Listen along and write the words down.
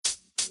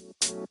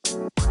Hey,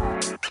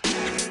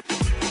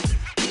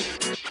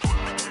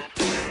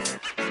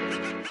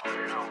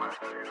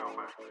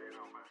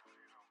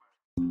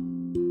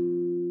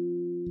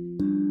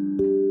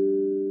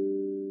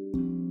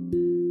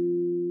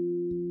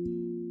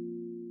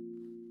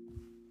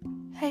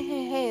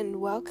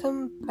 and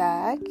welcome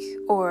back,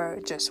 or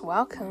just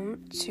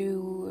welcome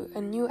to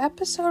a new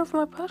episode of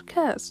my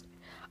podcast.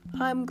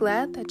 I'm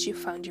glad that you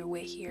found your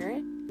way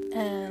here,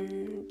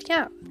 and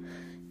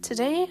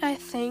today I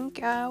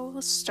think I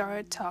will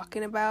start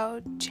talking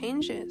about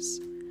changes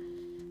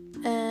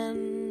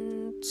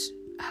and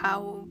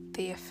how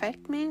they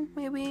affect me,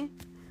 maybe.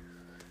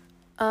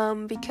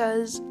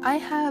 Because I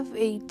have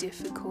a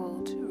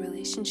difficult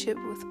relationship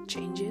with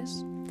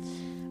changes.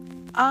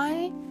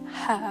 I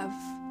have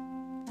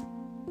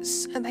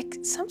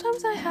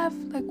sometimes I have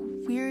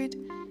weird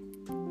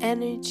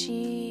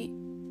energy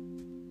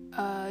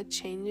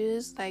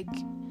changes,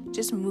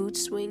 just mood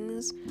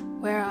swings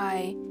where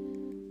I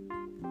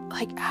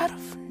out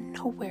of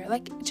nowhere,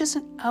 just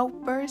an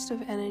outburst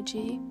of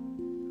energy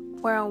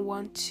where I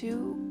want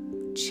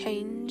to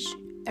change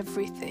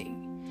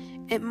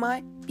everything. It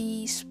might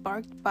be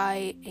sparked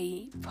by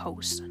a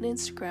post on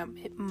Instagram.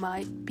 It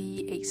might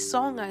be a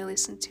song I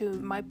listen to.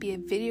 It might be a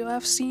video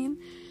I've seen.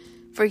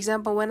 For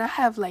example, when I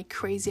have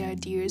crazy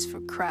ideas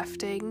for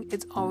crafting,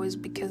 it's always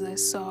because I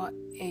saw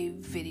a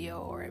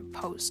video or a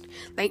post.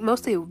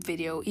 Mostly a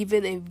video,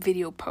 even a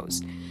video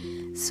post.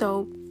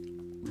 So,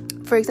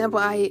 for example,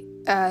 I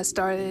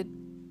started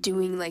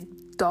doing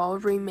doll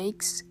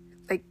remakes.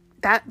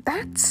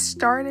 That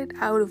started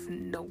out of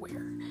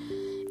nowhere.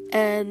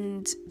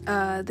 And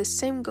the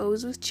same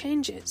goes with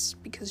changes,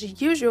 because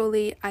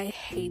usually I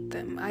hate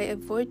them. I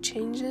avoid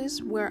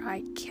changes where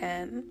I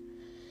can,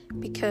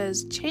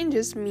 because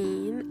changes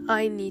mean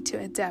I need to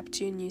adapt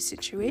to a new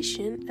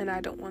situation, and I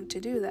don't want to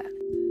do that.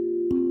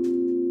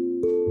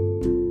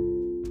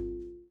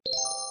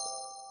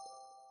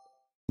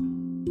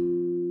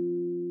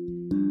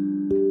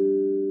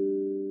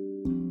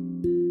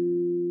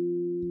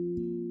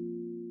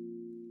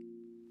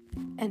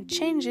 And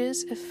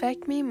changes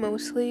affect me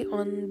mostly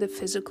on the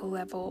physical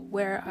level,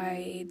 where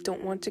I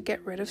don't want to get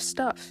rid of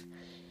stuff.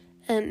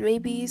 And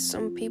maybe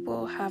some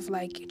people have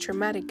a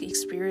traumatic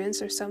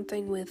experience or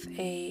something with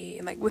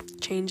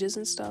with changes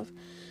and stuff.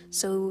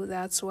 So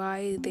that's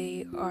why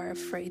they are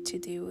afraid to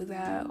do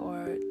that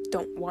or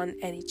don't want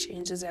any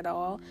changes at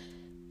all.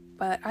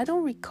 But I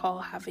don't recall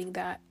having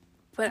that.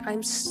 But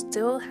I'm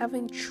still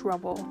having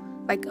trouble,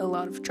 a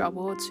lot of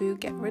trouble to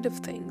get rid of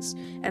things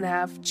and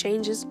have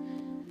changes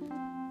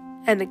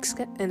and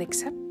accept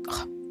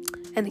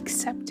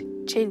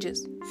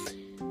changes.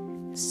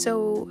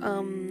 So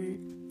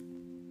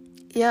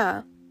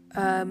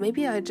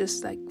maybe I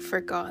just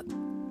forgot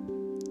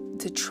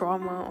the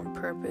trauma on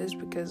purpose,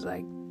 because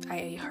I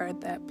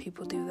heard that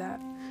people do that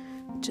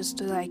just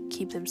to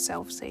keep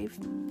themselves safe,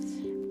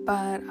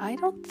 but I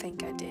don't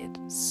think I did.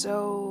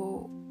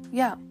 So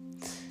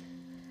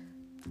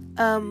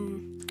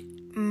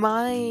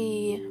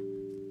my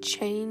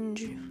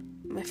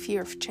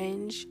fear of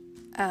change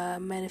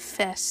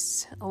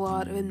manifests a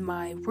lot in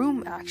my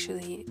room,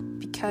 actually,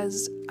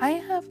 because I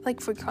have,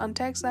 for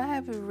context, I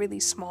have a really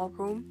small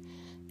room,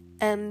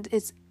 and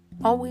it's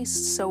always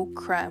so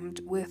crammed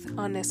with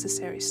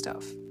unnecessary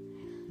stuff.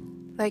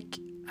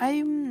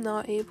 I'm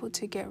not able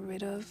to get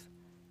rid of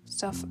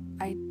stuff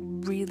I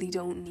really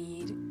don't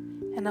need,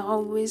 and I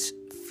always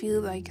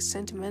feel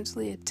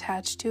sentimentally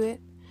attached to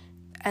it,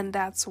 and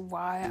that's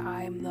why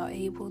I'm not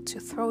able to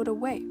throw it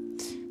away.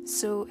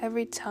 So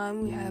every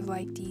time we have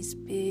these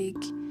big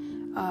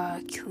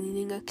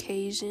cleaning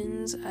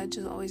occasions, I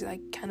just always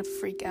kind of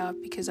freak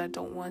out, because I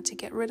don't want to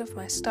get rid of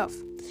my stuff,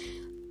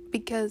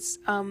 because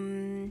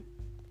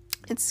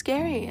it's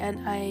scary,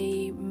 and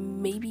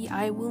maybe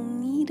I will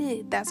need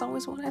it. That's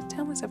always what I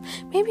tell myself.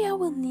 Maybe I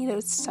will need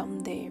it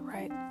someday,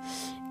 right?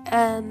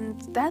 And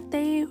that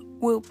day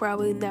will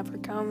probably never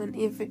come, and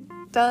if it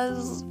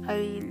does,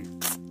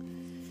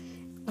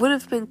 would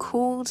have been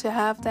cool to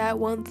have that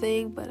one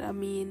thing, but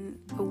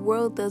the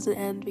world doesn't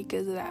end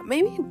because of that.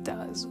 Maybe it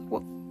does.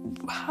 Well,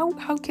 how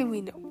can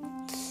we know?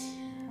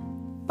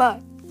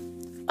 But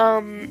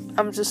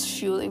I'm just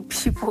fueling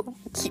people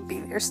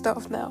keeping their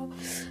stuff now.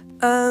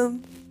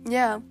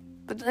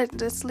 But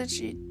that's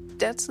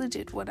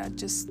legit what I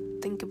just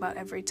think about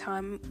every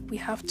time we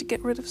have to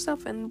get rid of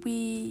stuff. And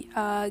we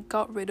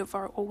got rid of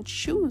our old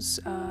shoes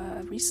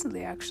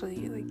recently,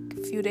 actually,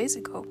 a few days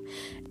ago,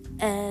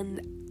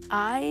 and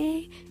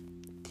I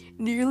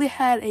nearly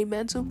had a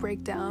mental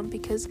breakdown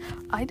because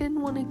I didn't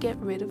want to get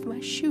rid of my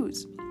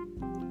shoes,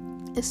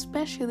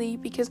 especially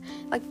because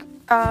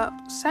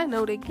side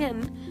note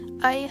again,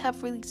 I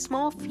have really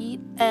small feet,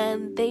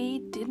 and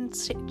they didn't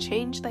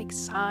change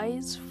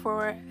size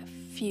for a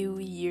few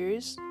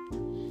years,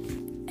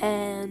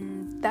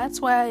 and that's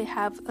why I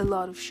have a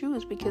lot of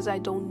shoes, because I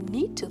don't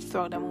need to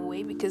throw them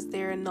away, because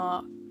they're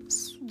not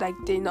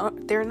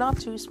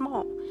too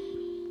small.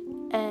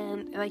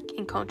 And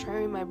in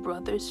contrary, my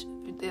brothers,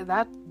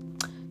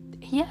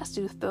 he has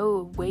to throw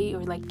away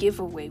or like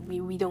give away.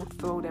 We don't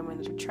throw them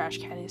in the trash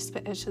can,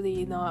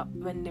 especially not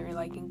when they're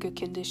like in good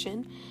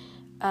condition.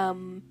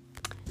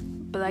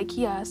 But like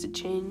he has to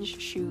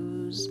change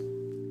shoes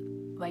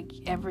like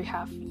every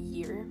half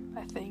year,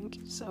 I think.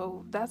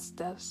 So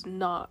that's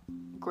not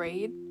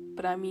great.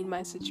 But I mean,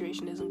 my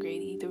situation isn't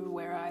great either,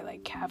 where I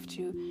like have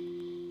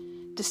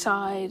to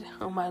decide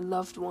on my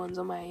loved ones,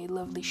 on my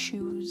lovely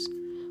shoes,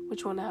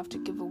 which one I have to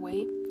give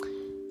away.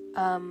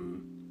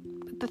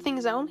 But the thing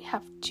is, I only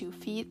have 2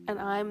 feet, and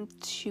I'm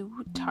too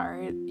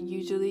tired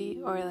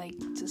usually, or like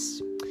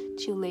just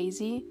too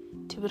lazy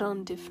to put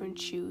on different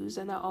shoes,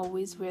 and I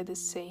always wear the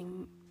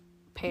same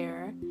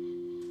pair.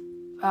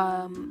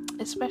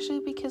 Especially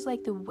because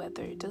like the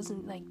weather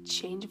doesn't like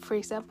change. For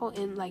example,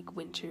 in like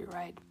winter,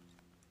 right?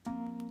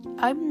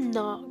 I'm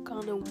not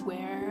gonna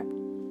wear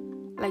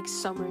like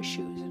summer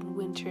shoes in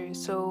winter.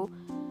 So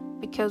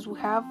because we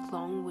have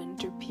long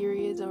winter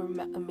periods, or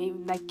maybe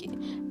like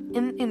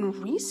in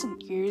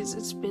recent years,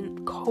 it's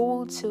been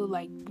cold till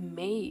like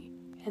May,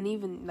 and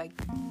even like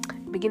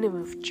beginning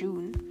of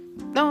June.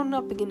 No,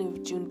 not beginning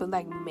of June, but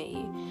like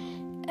May.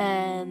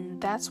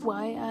 And that's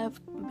why I've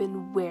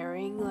been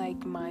wearing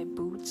like my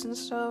boots and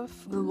stuff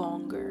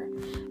longer.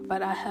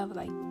 But I have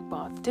like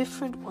bought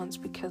different ones,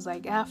 because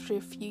like after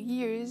a few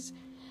years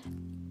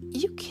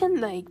you can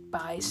like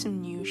buy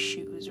some new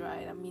shoes,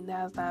 right? I mean,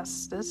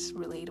 that's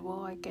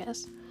relatable, I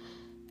guess,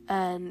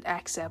 and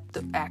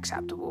acceptable.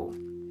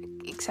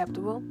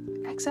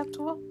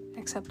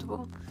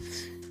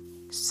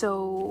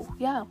 So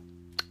yeah,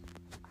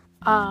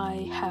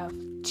 I have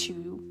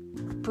 2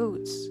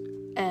 boots,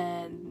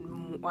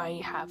 and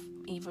I have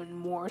even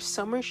more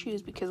summer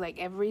shoes, because like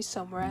every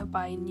summer I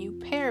buy a new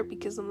pair,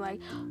 because I'm like,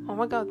 oh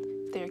my god,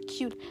 they're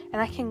cute,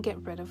 and I can get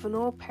rid of an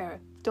old pair,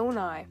 don't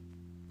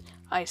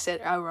I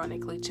said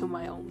ironically to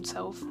my own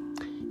self,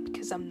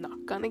 because I'm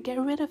not gonna get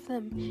rid of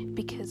them,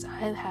 because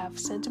I have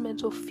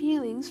sentimental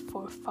feelings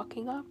for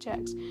fucking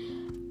objects.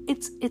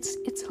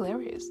 It's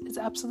hilarious. It's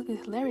absolutely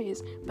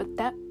hilarious, but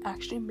that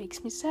actually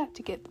makes me sad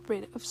to get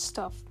rid of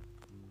stuff.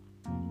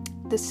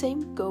 The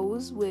same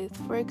goes with,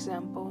 for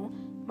example,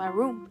 my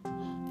room.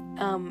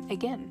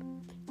 Again,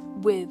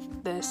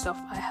 with the stuff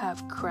I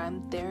have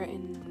crammed there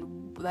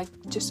in like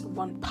just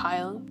one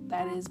pile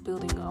that is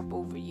building up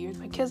over years,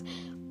 because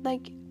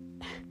like,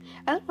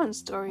 I have one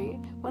story.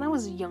 When I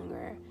was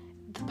younger,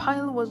 the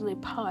pile wasn't a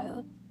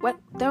pile. Well,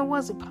 there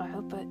was a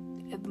pile, but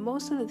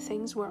most of the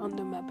things were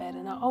under my bed,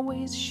 and I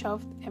always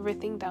shoved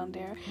everything down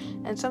there,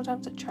 and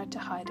sometimes I tried to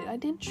hide it. I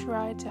didn't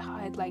try to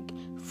hide like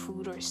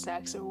food or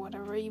snacks or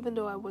whatever, even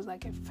though I was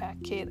like a fat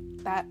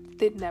kid. That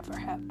did never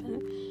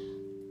happen.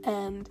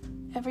 And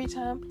every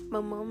time my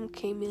mom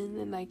came in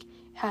and like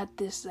had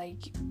this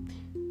like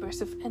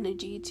burst of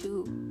energy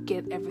to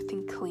get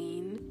everything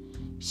clean,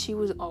 she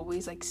was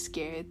always like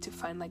scared to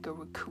find like a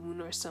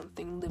raccoon or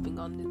something living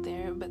under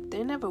there, but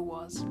there never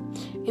was.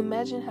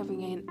 Imagine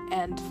having an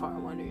ant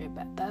farm under your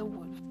bed. That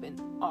would have been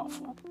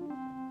awful.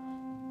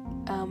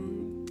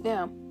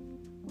 Yeah,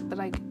 but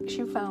like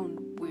she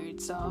found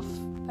weird stuff,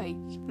 like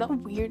not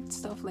weird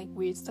stuff like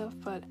weird stuff,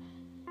 but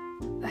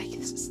like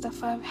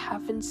stuff I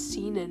haven't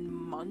seen in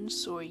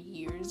months or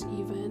years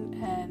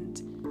even, and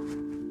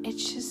it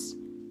just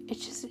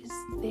is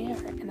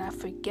there, and I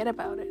forget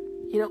about it.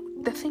 You know,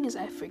 the thing is,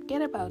 I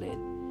forget about it,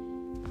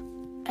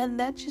 and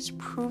that just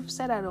proves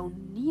that I don't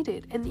need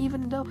it. And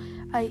even though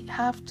I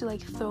have to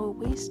like throw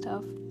away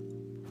stuff,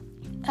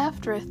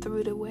 after I threw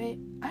it away,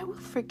 I will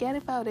forget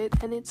about it,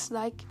 and it's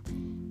like,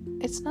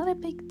 it's not a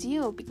big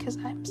deal, because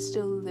I'm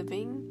still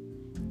living,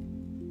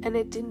 and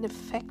it didn't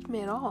affect me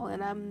at all,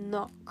 and I'm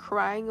not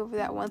crying over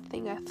that one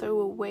thing I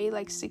threw away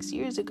like 6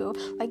 years ago.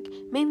 Like,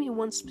 maybe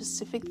one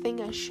specific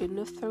thing I shouldn't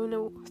have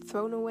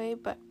thrown away,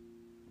 but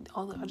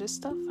all the other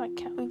stuff, I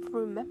can't even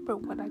remember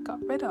what I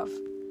got rid of.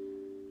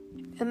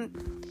 And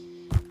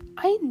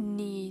I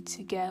need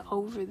to get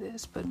over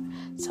this, but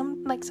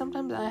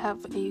sometimes I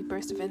have a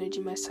burst of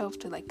energy myself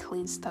to like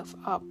clean stuff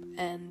up,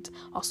 and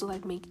also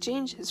like make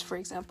changes. For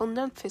example,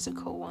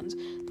 non-physical ones,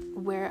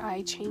 where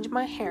I change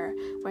my hair,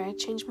 where I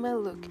change my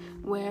look,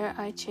 where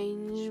I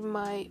change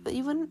my,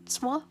 even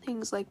small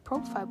things like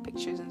profile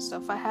pictures and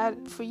stuff I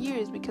had for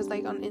years, because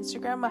like on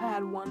Instagram I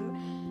had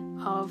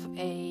one of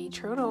a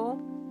turtle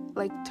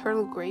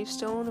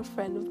gravestone. A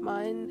friend of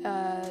mine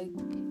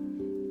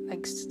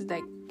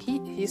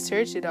he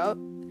searched it up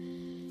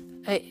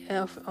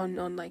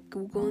on like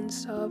Google and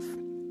stuff,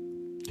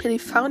 and he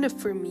found it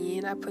for me,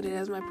 and I put it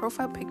as my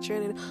profile picture,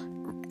 and it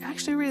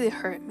actually really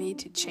hurt me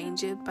to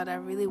change it, but I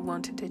really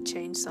wanted to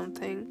change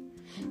something.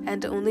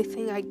 And the only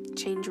thing I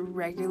change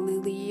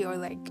regularly, or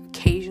like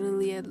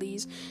occasionally at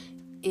least,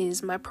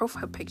 is my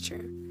profile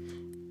picture.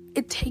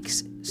 It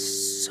takes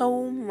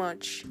so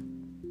much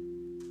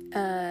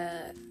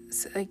I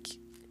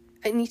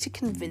need to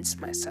convince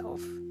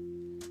myself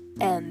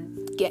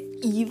and get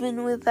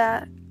even with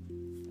that.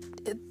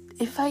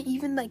 If I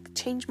even like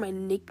change my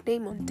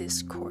nickname on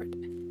Discord,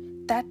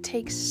 that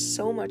takes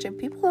so much, and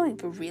people don't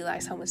even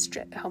realize how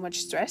much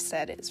stress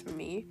that is for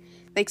me.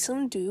 Like,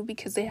 some do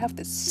because they have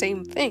the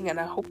same thing, and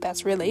I hope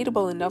that's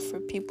relatable enough for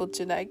people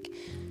to like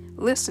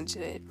listen to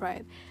it,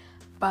 right?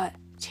 But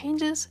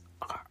changes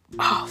are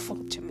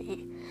awful to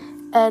me,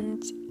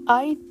 and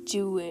I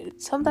do it.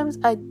 Sometimes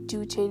I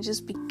do changes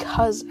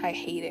because I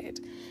hate it,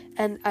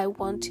 and I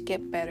want to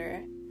get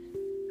better,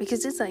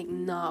 because it's like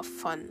not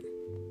fun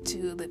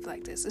to live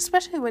like this,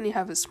 especially when you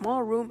have a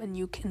small room and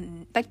you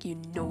can like, you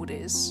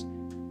notice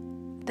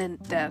then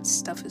that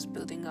stuff is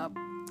building up,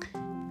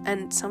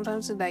 and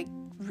sometimes it like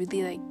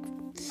really like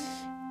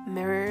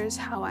mirrors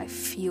how I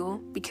feel,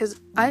 because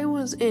I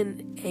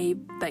wasn't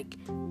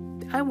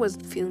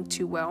feeling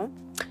too well,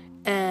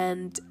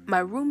 and my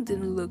room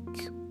didn't look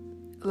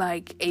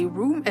like a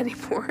room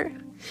anymore,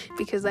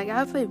 because like I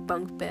have a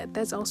bunk bed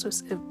that's also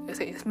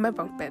my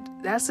bunk bed,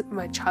 that's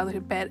my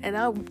childhood bed, and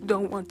I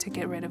don't want to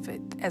get rid of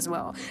it as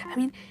well. I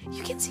mean,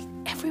 you can see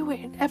everywhere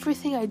and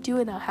everything I do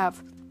and I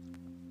have.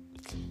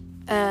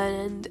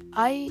 And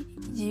I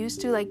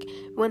used to like,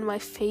 when my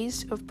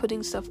phase of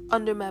putting stuff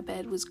under my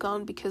bed was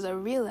gone, because I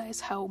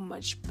realized how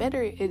much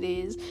better it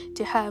is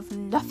to have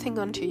nothing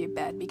under your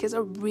bed, because I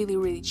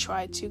really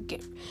tried to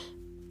get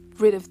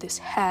rid of this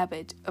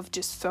habit of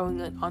just throwing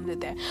it under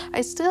there.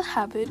 I still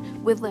have it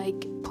with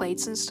like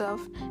plates and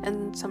stuff,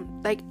 and some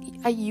like,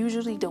 I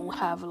usually don't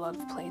have a lot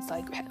of plates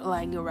like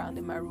lying around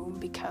in my room,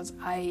 because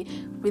I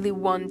really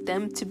want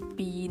them to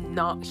be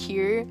not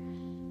here,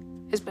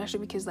 especially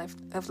because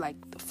of like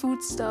the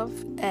food stuff,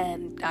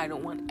 and I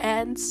don't want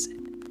ants,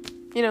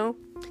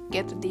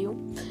 get the deal.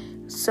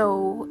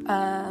 So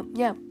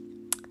yeah,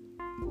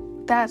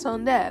 that's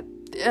on that.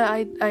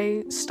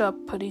 I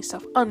stopped putting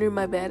stuff under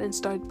my bed and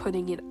started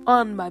putting it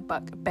on my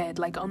bed,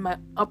 like on my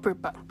upper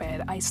bunk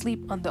bed. I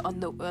sleep on the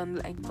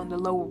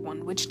lower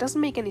one, which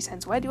doesn't make any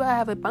sense. Why do I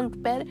have a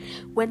bunk bed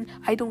when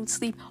I don't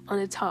sleep on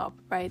the top,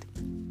 right?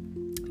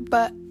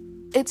 But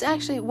it's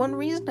actually one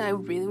reason I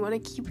really want to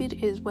keep it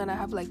is when I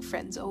have like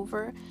friends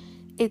over,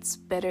 it's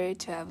better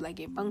to have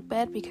like a bunk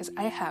bed, because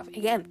I have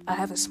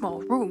a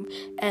small room,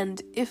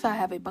 and if I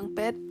have a bunk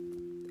bed,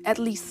 at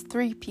least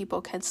 3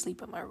 people can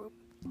sleep in my room.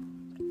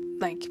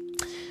 Like,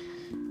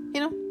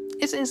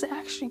 it's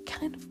actually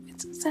kind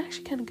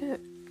of good.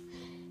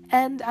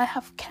 And I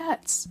have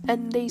cats,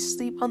 and they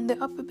sleep on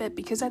the upper bed,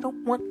 because I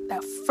don't want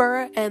that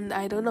fur and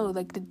I don't know,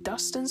 like the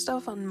dust and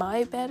stuff on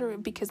my bed, or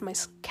because my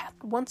cat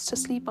wants to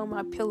sleep on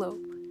my pillow.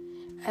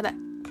 And I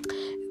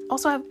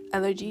also have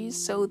allergies,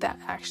 so that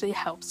actually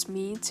helps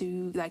me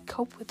to like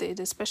cope with it,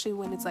 especially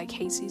when it's like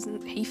hay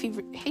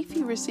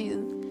fever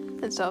season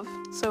and stuff.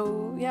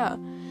 So yeah.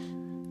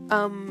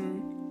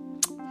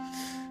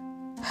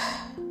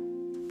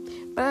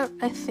 But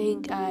I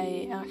think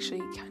I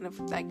actually kind of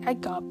like, I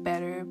got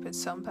better, but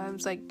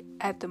sometimes like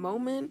at the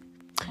moment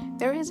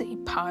there is a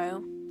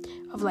pile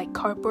of like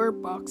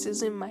cardboard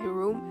boxes in my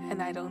room,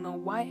 and I don't know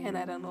why, and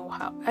I don't know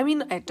how. I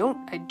mean, I do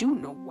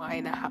know why,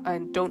 and I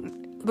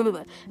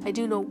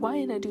do know why,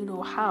 and I do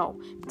know how,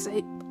 because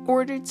I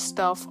ordered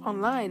stuff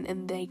online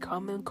and they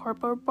come in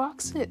cardboard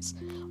boxes.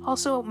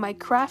 Also, my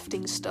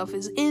crafting stuff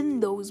is in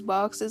those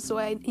boxes, so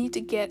I need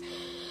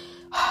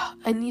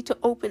to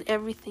open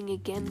everything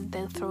again and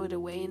then throw it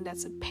away, and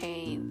that's a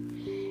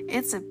pain.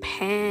 It's a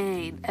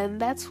pain, and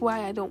that's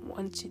why I don't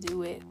want to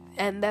do it.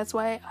 And that's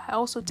why I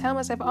also tell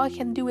myself, I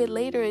can do it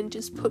later and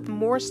just put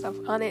more stuff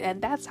on it,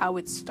 and that's how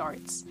it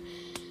starts.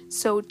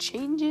 So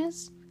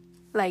changes,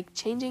 like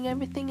changing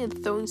everything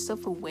and throwing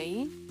stuff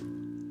away,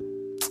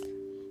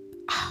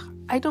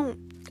 I'm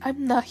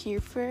not here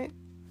for it,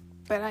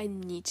 but I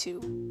need to.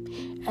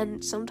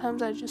 And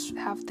sometimes I just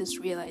have this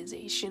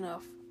realization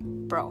of,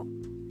 bro,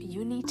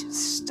 you need to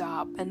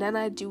stop. And then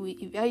I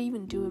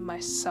even do it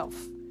myself,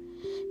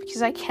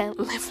 because I can't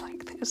live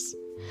like this.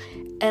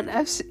 And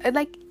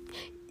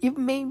you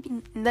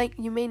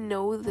may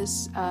know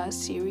this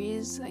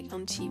series like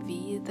on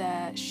TV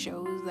that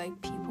shows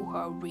like people who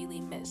are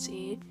really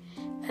messy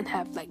and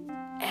have like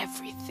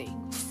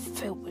everything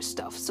filled with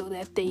stuff, so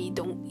that they're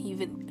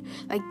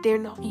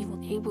not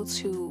even able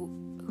to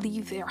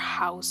leave their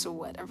house or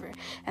whatever.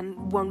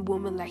 And one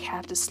woman like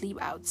had to sleep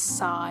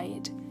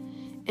outside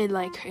in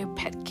like her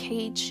pet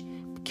cage,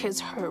 because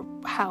her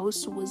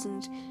house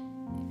wasn't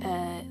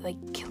like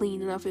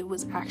clean enough. It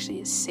was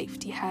actually a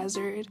safety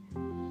hazard.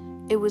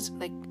 It was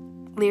like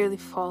nearly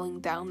falling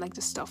down, like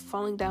the stuff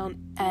falling down,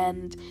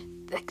 and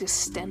like the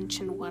stench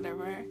and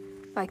whatever,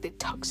 like the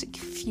toxic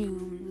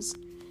fumes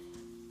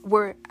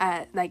were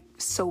like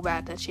so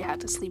bad that she had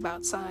to sleep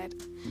outside.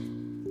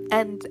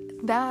 And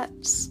that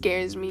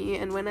scares me,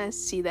 and when I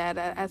see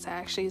that's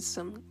actually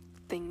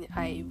something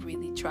I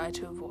really try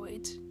to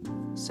avoid.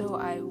 So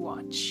I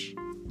watch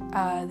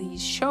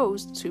these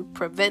shows to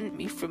prevent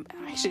me from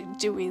actually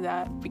doing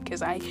that,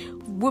 because I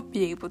would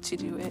be able to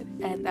do it,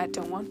 and I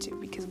don't want to,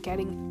 because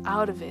getting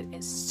out of it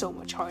is so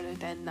much harder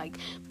than like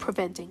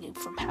preventing it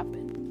from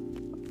happening.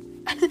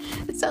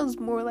 It sounds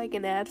more like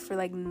an ad for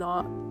like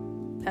not,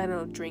 I don't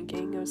know,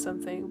 drinking or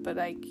something, but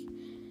like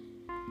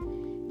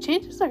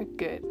changes are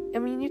good. I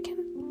mean,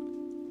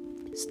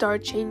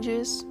 start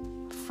changes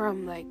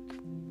from like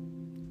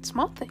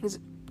small things,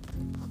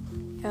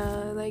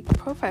 like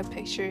profile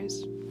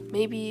pictures.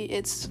 Maybe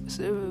it's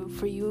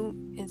for you,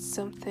 it's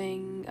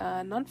something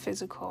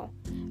non-physical,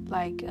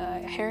 like a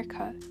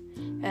haircut,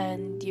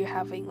 and you're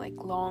having like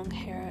long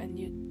hair and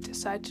you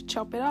decide to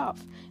chop it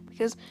off.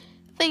 Because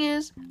the thing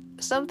is,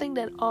 something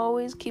that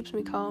always keeps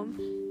me calm: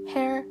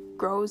 hair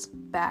grows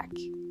back.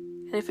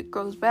 And if it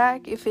grows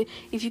back, if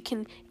you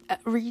can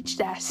reach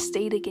that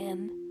state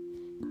again,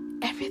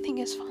 everything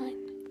is fine.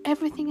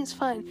 Everything is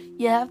fine.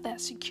 You have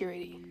that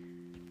security.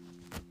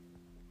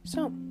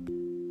 So,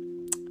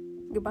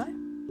 goodbye.